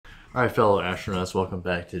All right, fellow astronauts, welcome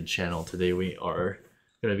back to the channel. Today we are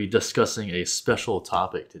going to be discussing a special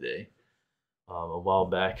topic today. A while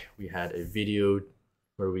back, we had a video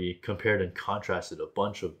where we compared and contrasted a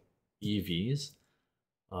bunch of EVs,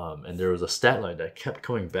 and there was a stat line that kept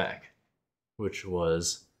coming back, which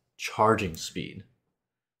was charging speed.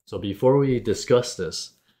 So before we discuss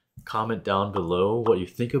this, comment down below what you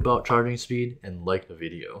think about charging speed and like the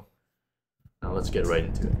video. Now let's get right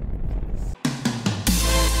into it.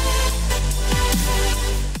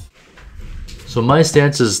 So my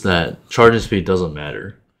stance is that charging speed doesn't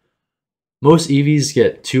matter. Most EVs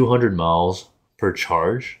get 200 miles per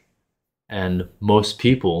charge, and most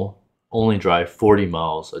people only drive 40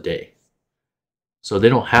 miles a day. So they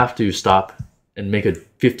don't have to stop and make a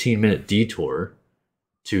 15-minute detour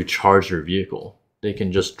to charge their vehicle. They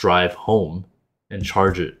can just drive home and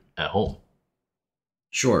charge it at home.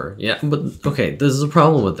 Sure, yeah, but okay, there's a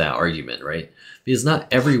problem with that argument, right? Because not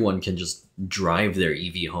everyone can just drive their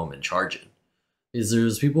EV home and charge it. Is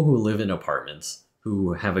there's people who live in apartments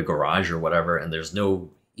who have a garage or whatever, and there's no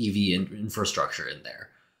EV infrastructure in there.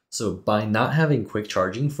 So by not having quick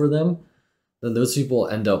charging for them, then those people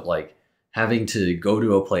end up like having to go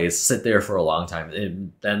to a place, sit there for a long time,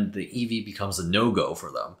 and then the EV becomes a no-go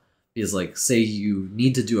for them. Because like, say you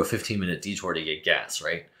need to do a 15-minute detour to get gas,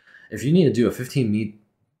 right? If you need to do a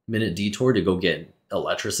 15-minute detour to go get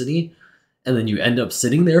electricity, and then you end up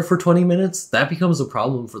sitting there for 20 minutes, that becomes a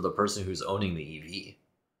problem for the person who's owning the EV,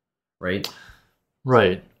 right?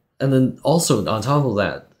 Right. And then also on top of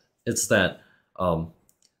that, it's that the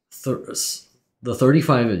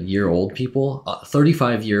 35-year-old people,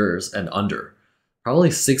 35 years and under, probably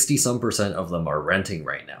 60-some% of them are renting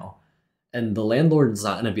right now. And the landlord's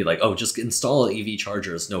not going to be like, oh, just install an EV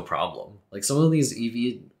charger, it's no problem. Like some of these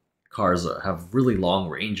EV cars have really long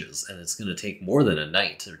ranges, and it's going to take more than a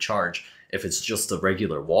night to charge if it's just a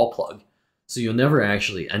regular wall plug. So you'll never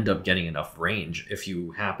actually end up getting enough range if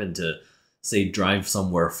you happen to, say, drive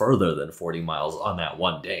somewhere further than 40 miles on that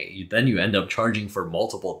one day. Then you end up charging for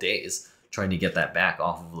multiple days trying to get that back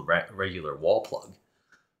off of the regular wall plug.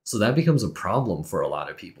 So that becomes a problem for a lot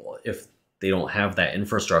of people if they don't have that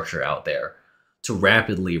infrastructure out there to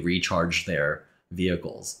rapidly recharge their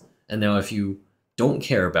vehicles. And now if you don't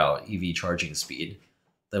care about EV charging speed,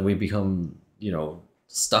 then we become,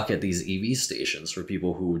 stuck at these EV stations for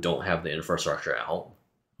people who don't have the infrastructure at home.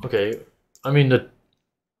 Okay. I mean,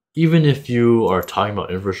 even if you are talking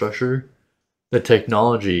about infrastructure, the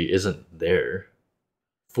technology isn't there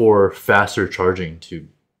for faster charging to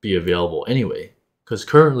be available anyway. Because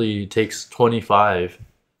currently it takes 25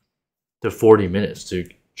 to 40 minutes to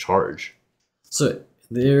charge. So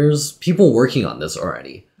there's people working on this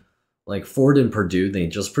already. Like Ford and Purdue, they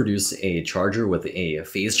just produced a charger with a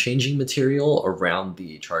phase-changing material around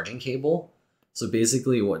the charging cable. So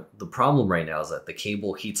basically what the problem right now is that the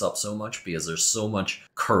cable heats up so much because there's so much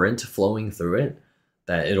current flowing through it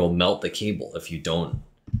that it'll melt the cable if you don't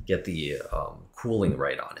get the cooling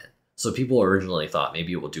right on it. So people originally thought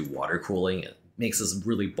maybe it will do water cooling. It makes this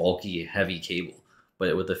really bulky, heavy cable.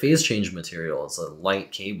 But with the phase change material, it's a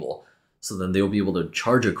light cable. So then they'll be able to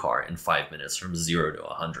charge a car in 5 minutes from 0 to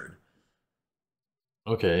 100.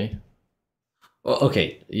 Okay. Well,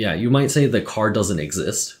 okay, yeah, you might say the car doesn't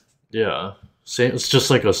exist. Yeah. It's just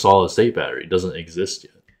like a solid state battery. It doesn't exist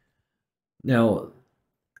yet. Now,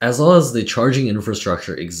 as long as the charging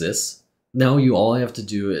infrastructure exists, now you all have to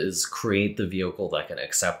do is create the vehicle that can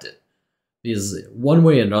accept it. Because one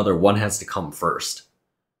way or another, one has to come first.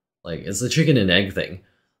 Like, it's a chicken and egg thing.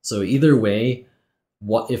 So either way,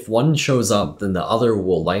 if one shows up, then the other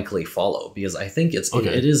will likely follow. Because I think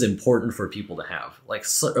it is important for people to have. Like,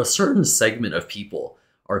 a certain segment of people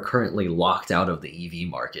are currently locked out of the EV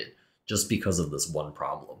market just because of this one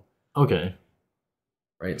problem. Okay.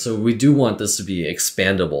 Right? So we do want this to be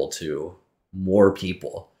expandable to more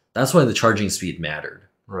people. That's why the charging speed mattered.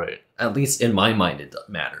 Right. At least in my mind, it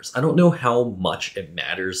matters. I don't know how much it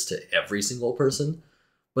matters to every single person,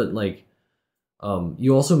 but like,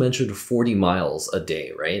 you also mentioned 40 miles a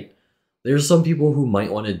day, right? There's some people who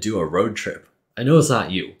might want to do a road trip. I know it's not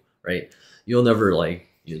you, right? You'll never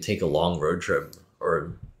take a long road trip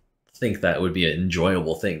or think that would be an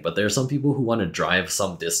enjoyable thing, but there are some people who want to drive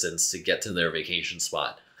some distance to get to their vacation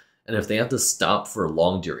spot. And if they have to stop for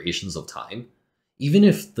long durations of time, even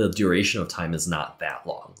if the duration of time is not that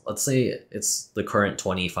long, let's say it's the current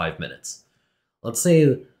 25 minutes. Let's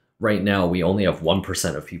say right now we only have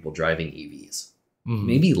 1% of people driving EVs.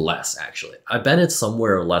 Maybe less, actually. I bet it's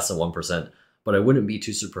somewhere less than 1%, but I wouldn't be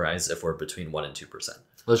too surprised if we're between 1 and 2%.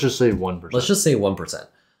 Let's just say 1%. Let's just say 1%.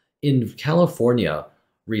 In California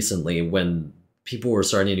recently, when people were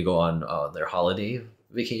starting to go on their holiday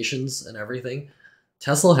vacations and everything,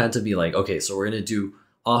 Tesla had to be like, okay, so we're going to do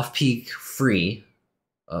off-peak free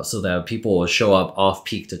so that people will show up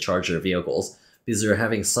off-peak to charge their vehicles because they're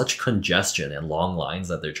having such congestion and long lines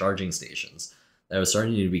at their charging stations that was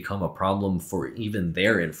starting to become a problem for even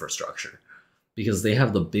their infrastructure because they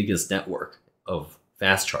have the biggest network of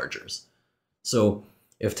fast chargers. So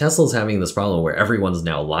if Tesla's having this problem where everyone's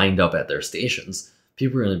now lined up at their stations,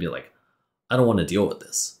 people are going to be like, I don't want to deal with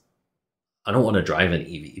this. I don't want to drive an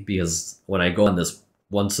EV because when I go on this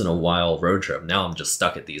once in a while road trip, now I'm just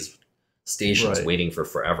stuck at these stations waiting for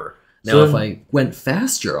forever. Now, if I went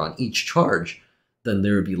faster on each charge, then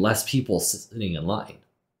there would be less people sitting in line.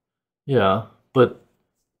 Yeah, but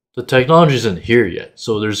the technology isn't here yet,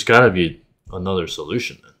 so there's got to be another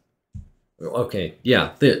solution then. Okay,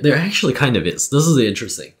 yeah, there actually kind of is. This is the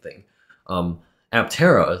interesting thing.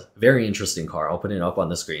 Aptera, a very interesting car, I'll put it up on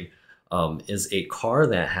the screen, is a car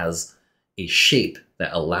that has a shape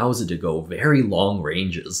that allows it to go very long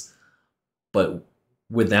ranges, but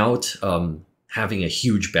without having a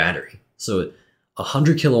huge battery. So a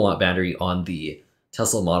 100 kilowatt battery on the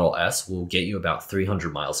Tesla Model S will get you about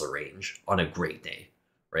 300 miles of range on a great day,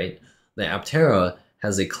 right? The Aptera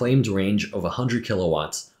has a claimed range of 100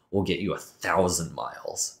 kilowatts, will get you 1,000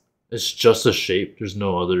 miles. It's just a shape. There's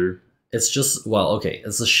no other. It's just, well, okay,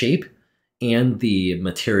 it's the shape and the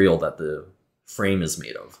material that the frame is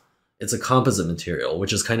made of. It's a composite material,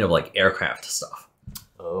 which is kind of like aircraft stuff.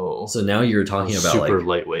 Oh. So now you're talking about super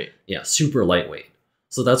lightweight. Yeah, super lightweight.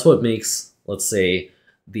 So that's what makes, let's say,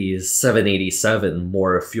 the 787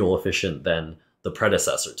 more fuel efficient than the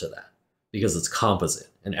predecessor to that, because it's composite,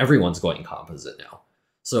 and everyone's going composite now.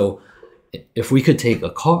 So if we could take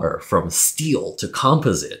a car from steel to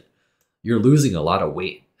composite, you're losing a lot of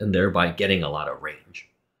weight and thereby getting a lot of range.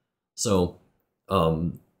 So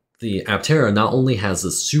the Aptera not only has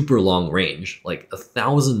a super long range, like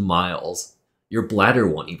 1,000 miles, your bladder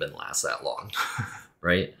won't even last that long,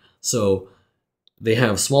 right? So they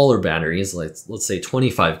have smaller batteries, like let's say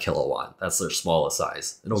 25 kilowatt. That's their smallest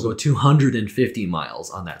size. It'll go 250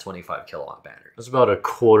 miles on that 25 kilowatt battery. That's about a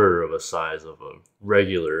quarter of a size of a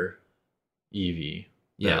regular EV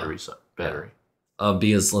battery. Yeah.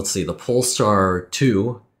 Because let's see, the Polestar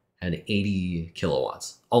 2 had 80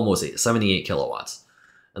 kilowatts, almost 80, 78 kilowatts,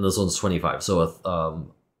 and this one's 25, so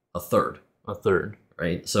a third. A third.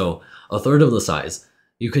 Right? So a third of the size,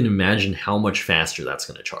 you can imagine how much faster that's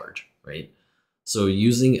going to charge, right? So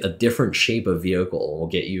using a different shape of vehicle will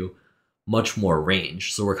get you much more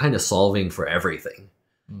range. So we're kind of solving for everything.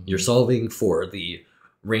 Mm-hmm. You're solving for the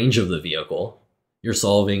range of the vehicle, you're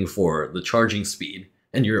solving for the charging speed,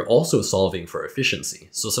 and you're also solving for efficiency.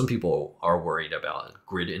 So some people are worried about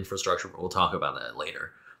grid infrastructure, but we'll talk about that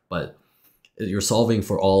later. But you're solving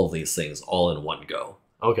for all of these things all in one go.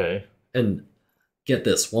 Okay. And get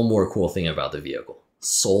this, one more cool thing about the vehicle.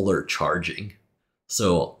 Solar charging.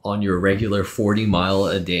 So on your regular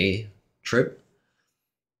 40-mile-a-day trip,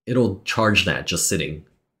 it'll charge that just sitting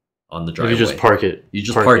on the driveway. You just park it. You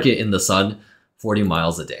just park it in the sun 40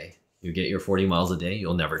 miles a day. You get your 40 miles a day,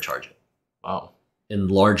 you'll never charge it. Wow. In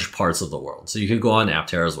large parts of the world. So you can go on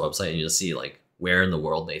Aptera's website and you'll see like where in the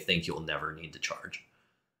world they think you'll never need to charge.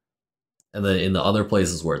 And then in the other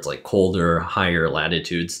places where it's like colder, higher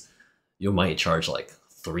latitudes, you might charge like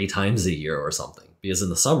 3 times a year or something. Because in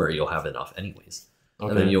the summer, you'll have enough anyways. Okay.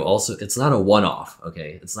 And then you also, it's not a one-off,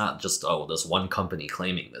 okay? It's not just, oh, this one company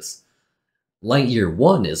claiming this. Lightyear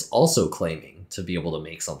 1 is also claiming to be able to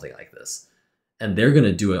make something like this. And they're going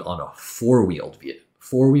to do it on a four-wheeled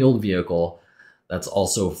vehicle that's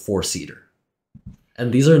also 4-seater.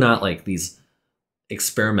 And these are not like these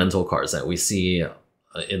experimental cars that we see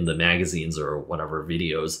in the magazines or whatever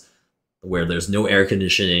videos where there's no air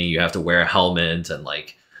conditioning, you have to wear a helmet, and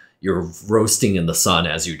like you're roasting in the sun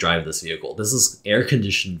as you drive this vehicle. This is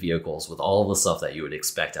air-conditioned vehicles with all the stuff that you would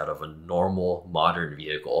expect out of a normal modern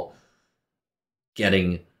vehicle,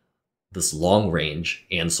 getting this long range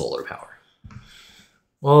and solar power.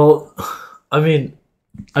 Well, I mean,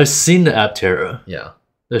 I've seen the Aptera. Yeah.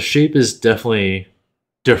 The shape is definitely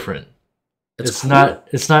different. It's cool.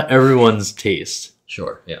 It's not everyone's taste.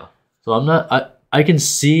 Sure, yeah. So I can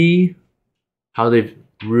see how they've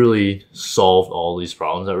really solved all these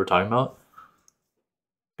problems that we're talking about,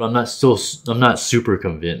 but I'm not super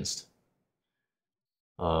convinced.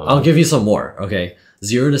 I'll give you some more. Okay,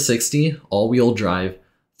 0 to 60 all-wheel drive,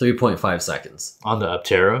 3.5 seconds on the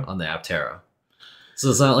Aptera. On the Aptera, so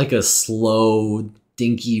it's not like a slow,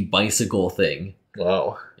 dinky bicycle thing.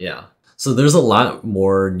 Wow. Yeah. So there's a lot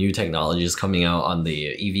more new technologies coming out on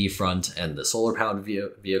the EV front and the solar-powered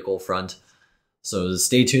vehicle front. So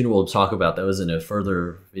stay tuned. We'll talk about those in a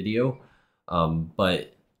further video.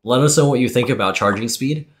 But let us know what you think about charging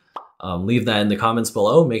speed. Leave that in the comments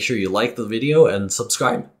below. Make sure you like the video and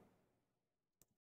subscribe.